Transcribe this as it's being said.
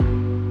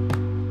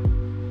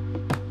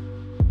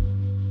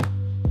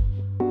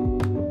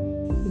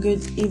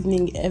Good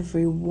evening,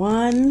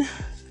 everyone.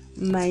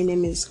 My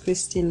name is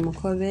Christine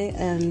Mokove,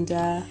 and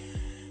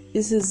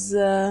this is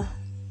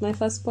my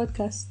first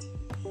podcast.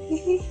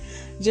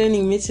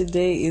 Joining me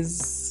today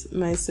is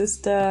my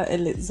sister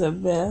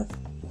Elizabeth.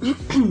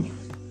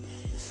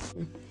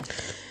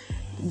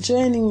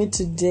 Joining me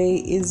today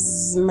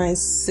is my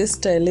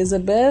sister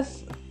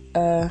Elizabeth.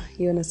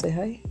 You wanna say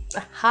hi?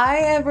 Hi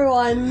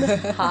everyone.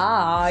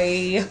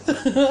 Hi.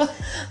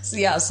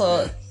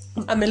 So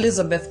I'm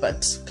Elizabeth,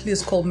 but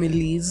please call me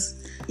Liz.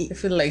 I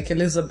feel like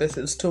Elizabeth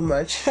is too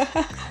much.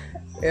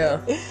 Yeah.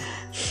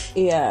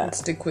 Yeah.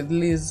 Stick with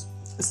Liz.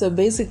 So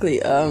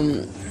basically,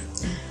 I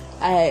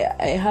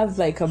have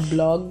like a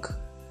blog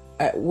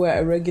where I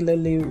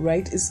regularly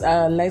write. It's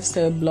a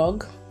lifestyle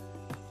blog,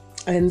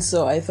 and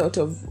so I thought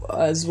of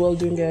as well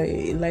doing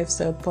a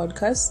lifestyle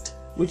podcast,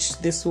 which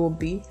this will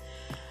be.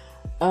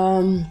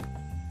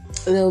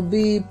 There'll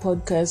be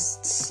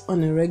podcasts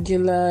on a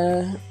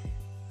regular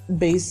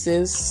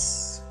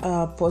basis,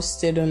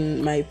 posted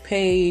on my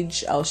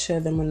page. I'll share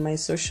them on my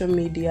social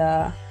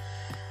media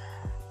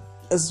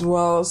as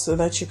well, so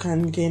that you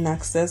can gain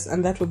access,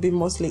 and that will be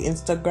mostly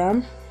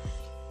Instagram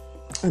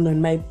and on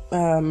my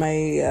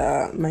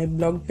my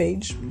blog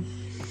page.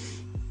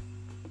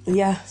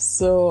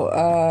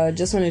 So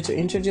just wanted to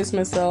introduce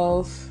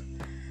myself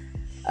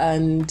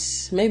and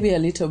maybe a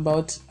little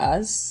about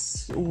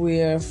us.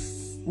 We're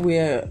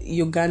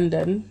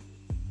Ugandan.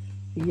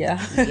 Yeah.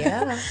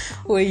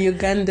 We're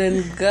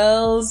Ugandan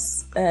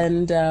girls,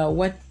 and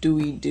what do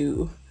we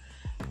do?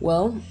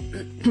 Well,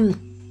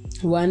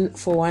 one,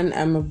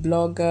 I'm a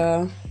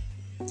blogger.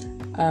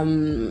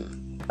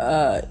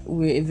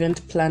 We're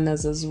event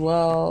planners as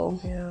well.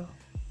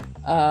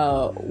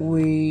 Yeah.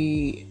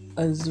 We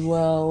as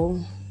well,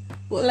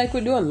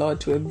 we do a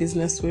lot. We're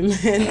business women.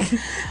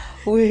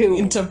 We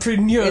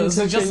entrepreneurs.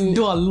 We just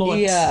do a lot.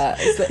 Yeah,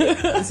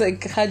 it's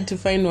like hard to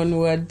find one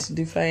word to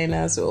define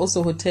us. We're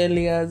also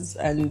hoteliers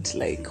and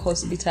like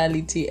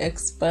hospitality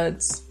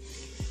experts.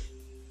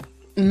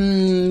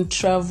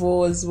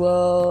 Travel as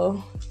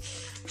well.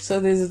 So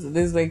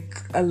there's like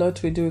a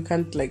lot we do. We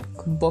can't like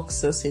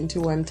box us into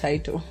one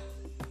title.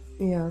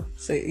 Yeah.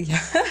 So yeah.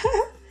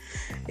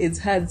 It's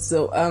hard.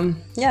 So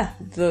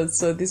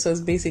so this was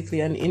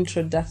basically an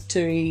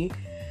introductory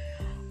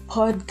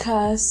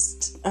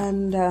podcast,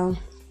 and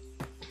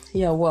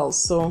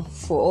so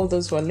for all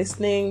those who are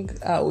listening,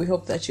 we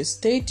hope that you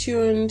stay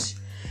tuned.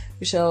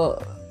 We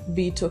shall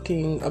be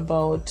talking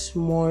about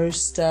more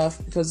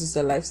stuff because it's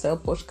a lifestyle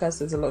podcast.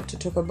 There's a lot to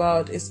talk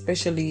about,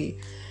 especially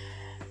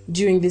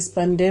during this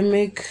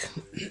pandemic.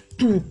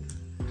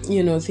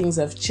 Things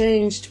have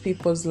changed.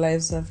 People's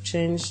lives have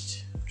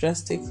changed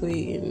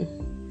drastically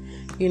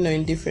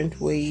in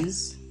different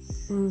ways.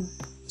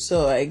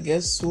 So I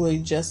guess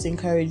we'll just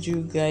encourage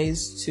you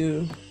guys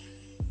to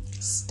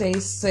stay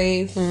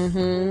safe,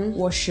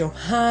 wash your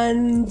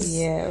hands,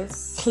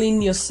 yes,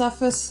 clean your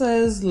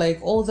surfaces like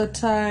all the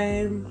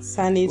time,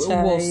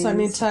 sanitize.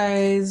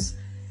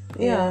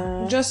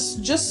 Yeah.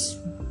 Just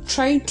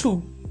try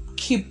to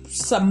keep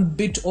some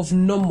bit of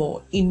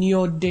normal in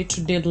your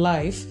day-to-day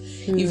life,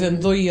 even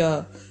though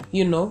you're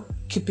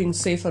keeping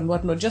safe and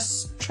whatnot.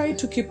 Just try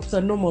to keep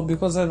the normal,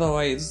 because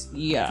otherwise,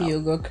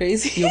 you'll go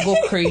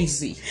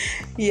crazy.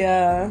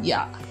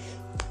 Yeah.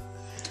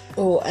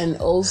 Oh, and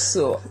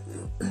also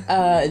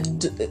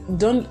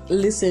don't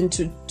listen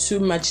to too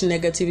much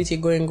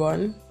negativity going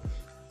on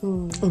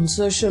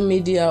social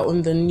media,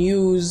 on the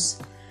news.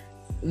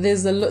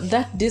 There's a lot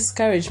that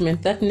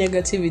discouragement, that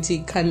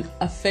negativity can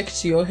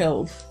affect your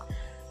health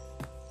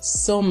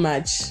so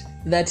much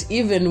that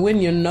even when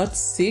you're not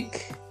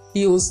sick,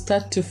 you'll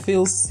start to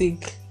feel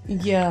sick.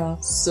 Yeah.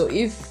 So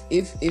if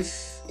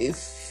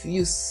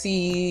you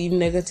see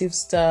negative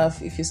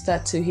stuff, if you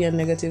start to hear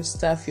negative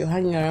stuff, you're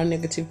hanging around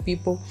negative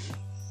people,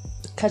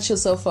 cut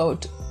yourself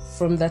out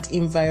from that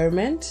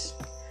environment.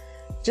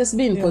 Just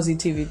be in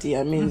positivity.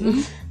 I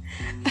mean,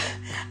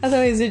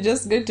 otherwise you're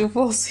just going to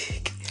fall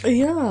sick.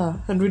 Yeah,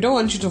 and we don't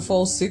want you to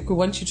fall sick. We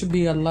want you to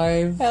be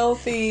alive,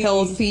 healthy,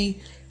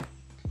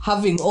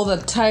 having all the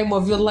time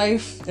of your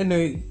life.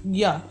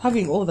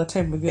 Having all the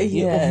time of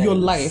your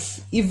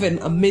life, even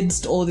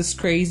amidst all this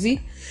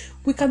crazy.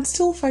 We can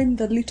still find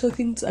the little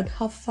things and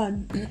have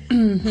fun.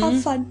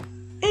 Have fun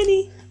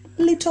any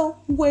little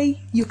way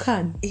you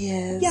can.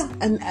 Yes. Yeah.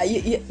 And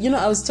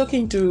I was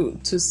talking to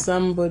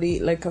somebody,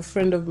 like a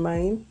friend of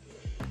mine,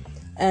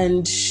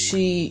 and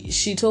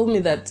she told me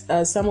that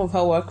some of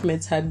her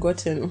workmates had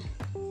gotten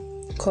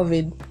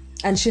COVID,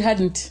 and she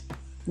hadn't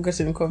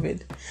gotten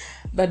COVID,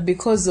 but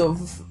because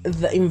of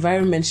the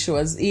environment she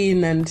was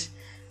in and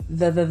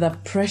the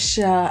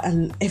pressure,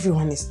 and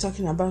everyone is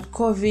talking about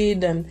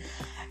COVID, and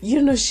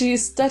she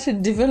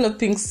started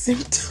developing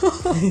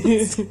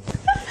symptoms.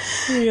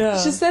 Yeah.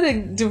 She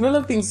started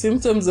developing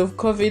symptoms of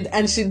COVID,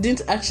 and she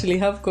didn't actually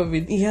have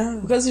COVID. Yeah.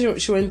 Because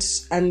she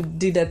went and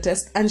did a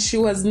test, and she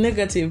was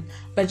negative.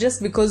 But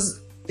just because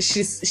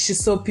she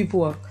saw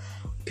people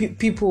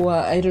were,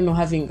 I don't know,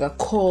 having a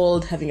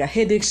cold, having a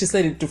headache, she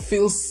started to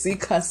feel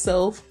sick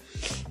herself.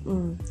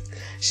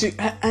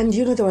 And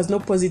there was no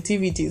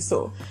positivity.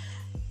 So,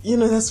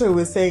 that's why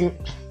we're saying,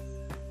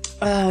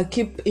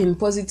 keep in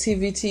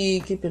positivity,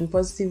 keep in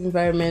positive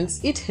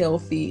environments, eat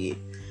healthy.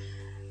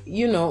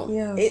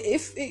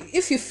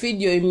 If you feed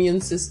your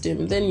immune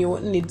system, then you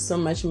won't need so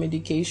much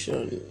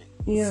medication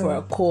for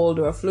a cold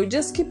or a flu.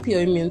 Just keep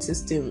your immune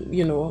system,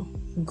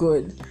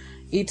 good.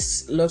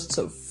 Eat lots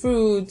of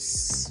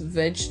fruits,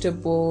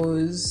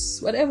 vegetables,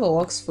 whatever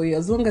works for you,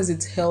 as long as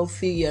it's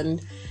healthy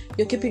and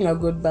you're keeping a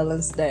good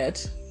balanced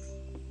diet.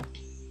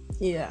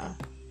 Yeah.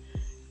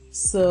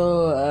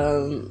 So,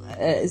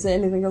 is there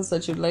anything else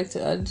that you'd like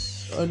to add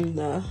on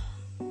the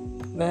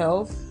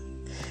health?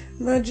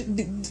 No,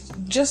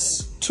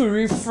 just to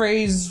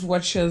rephrase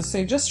what she'll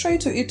say, just try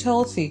to eat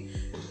healthy.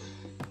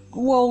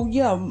 Well,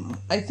 yeah,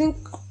 I think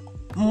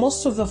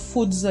most of the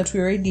foods that we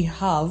already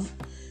have,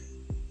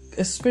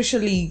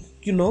 especially,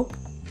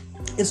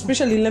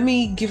 let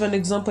me give an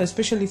example,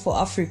 especially for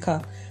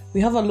Africa,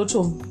 we have a lot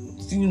of,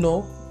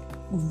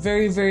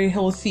 very, very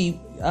healthy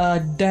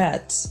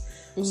diets.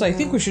 So I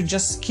think we should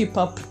just keep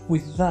up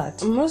with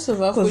that. Most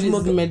of our food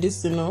is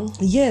medicinal.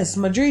 Yes,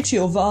 majority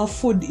of our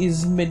food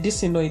is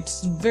medicinal.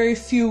 It's very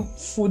few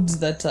foods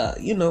that are,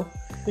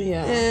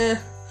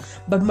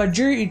 but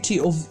majority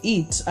of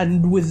it,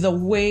 and with the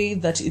way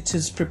that it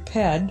is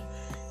prepared,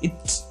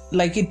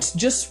 it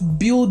just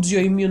builds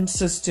your immune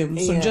system.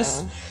 So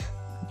just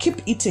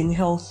keep eating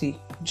healthy.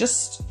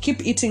 Just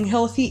keep eating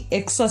healthy.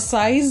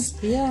 Exercise.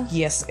 Yeah.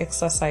 Yes,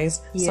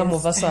 exercise. Yes. Some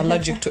of us are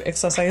allergic to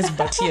exercise,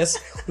 but yes,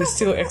 we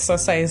still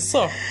exercise.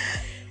 So,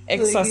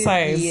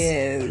 exercise.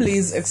 Yes.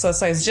 Please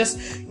exercise. Just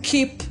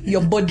keep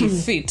your body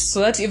fit,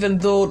 so that even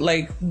though,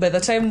 by the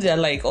time they're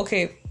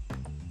okay,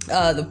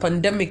 the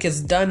pandemic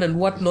is done and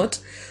whatnot,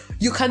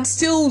 you can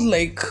still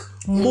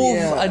move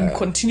and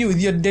continue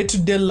with your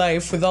day-to-day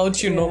life without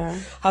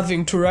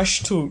having to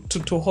rush to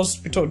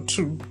hospital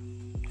to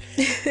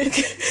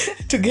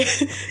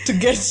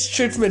get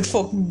treatment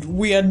for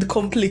weird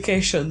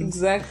complications.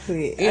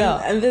 Exactly.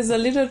 Yeah. And there's a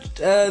little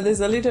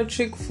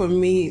trick for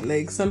me,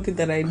 something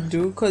that I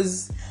do,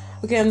 because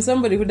I'm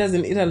somebody who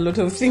doesn't eat a lot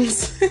of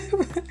things.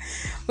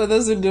 For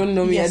those who don't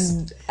know me,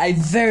 I'm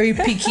very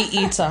picky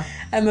eater.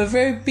 I'm a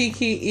very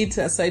picky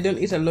eater, so I don't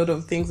eat a lot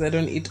of things. I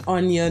don't eat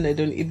onion, I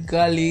don't eat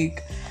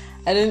garlic,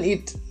 I don't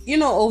eat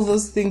all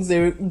those things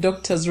the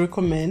doctors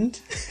recommend.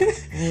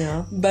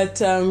 Yeah.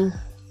 But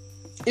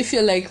if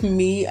you're like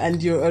me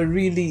and you're a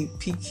really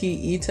picky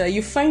eater,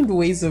 you find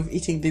ways of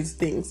eating these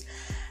things.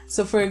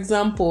 So, for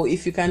example,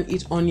 if you can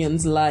eat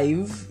onions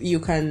live, you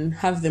can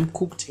have them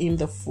cooked in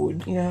the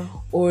food. Yeah.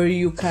 Or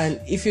you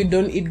can, if you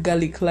don't eat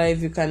garlic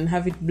live, you can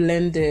have it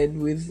blended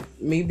with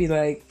maybe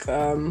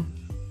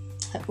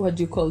what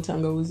do you call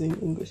tangawizi in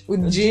English?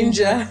 With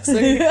ginger. So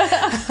you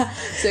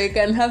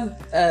can have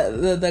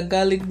the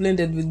garlic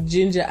blended with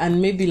ginger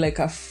and maybe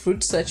a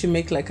fruit that you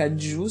make a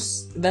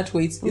juice. That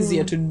way it's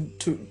easier to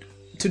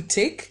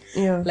take.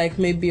 Yeah.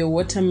 Maybe a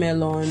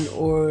watermelon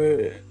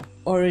or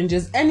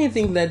oranges,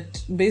 anything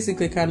that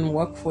basically can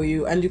work for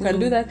you. And you can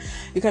do that.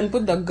 You can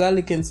put the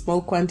garlic in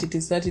small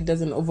quantities so that it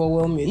doesn't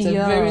overwhelm you. It's a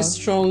very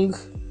strong...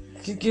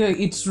 Yeah,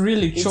 it's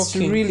really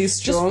choking. It's really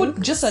strong.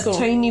 Just put a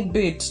tiny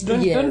bit.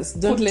 Don't let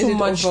put it too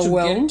much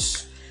overwhelm.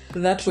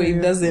 That way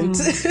it doesn't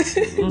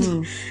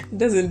it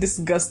doesn't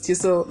disgust you.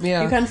 So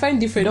you can find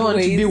different ways. You don't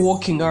want to be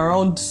walking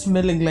around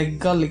smelling like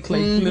garlic,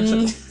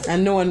 literally.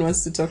 And no one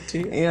wants to talk to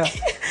you. Yeah.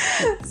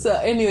 So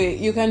anyway,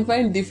 you can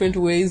find different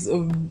ways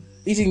of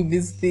eating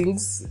these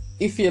things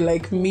if you're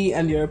like me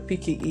and you're a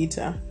picky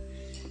eater.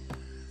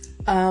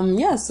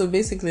 So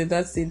basically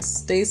that's it.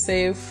 Stay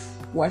safe.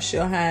 Wash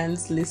your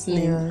hands,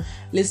 listen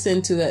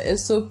to the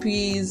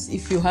SOPs.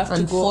 If you have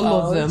to go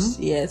follow out, them.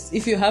 Yes.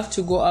 If you have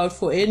to go out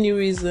for any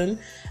reason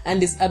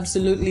and it's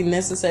absolutely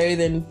necessary,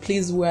 then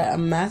please wear a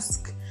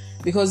mask,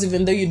 because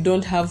even though you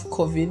don't have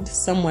COVID,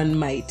 someone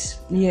might.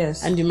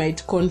 Yes. And you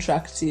might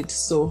contract it.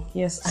 So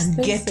and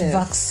get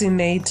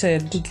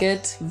vaccinated.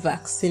 Get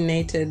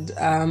vaccinated.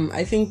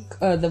 I think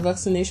the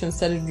vaccination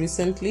started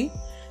recently.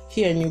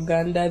 Here in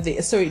Uganda,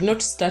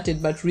 not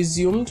started but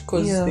resumed,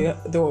 because they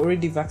were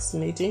already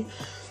vaccinating.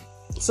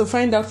 So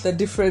find out the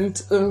different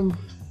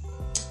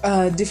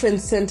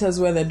centers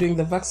where they're doing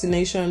the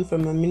vaccination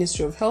from the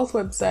Ministry of Health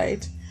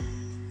website,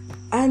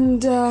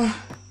 and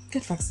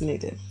get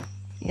vaccinated.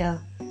 Yeah.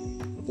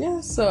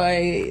 So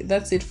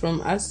that's it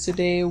from us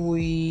today.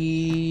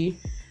 We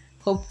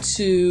hope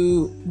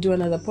to do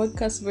another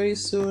podcast very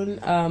soon.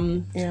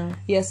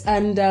 Yes,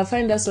 and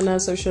find us on our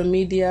social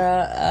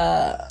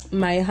media.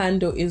 My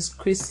handle is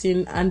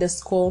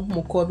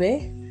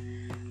Christine_Mukobe,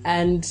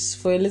 and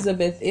for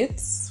Elizabeth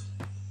it's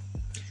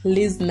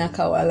Liz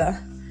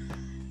Nakawala.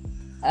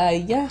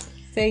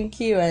 Thank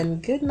you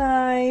and good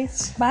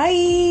night.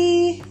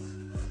 Bye.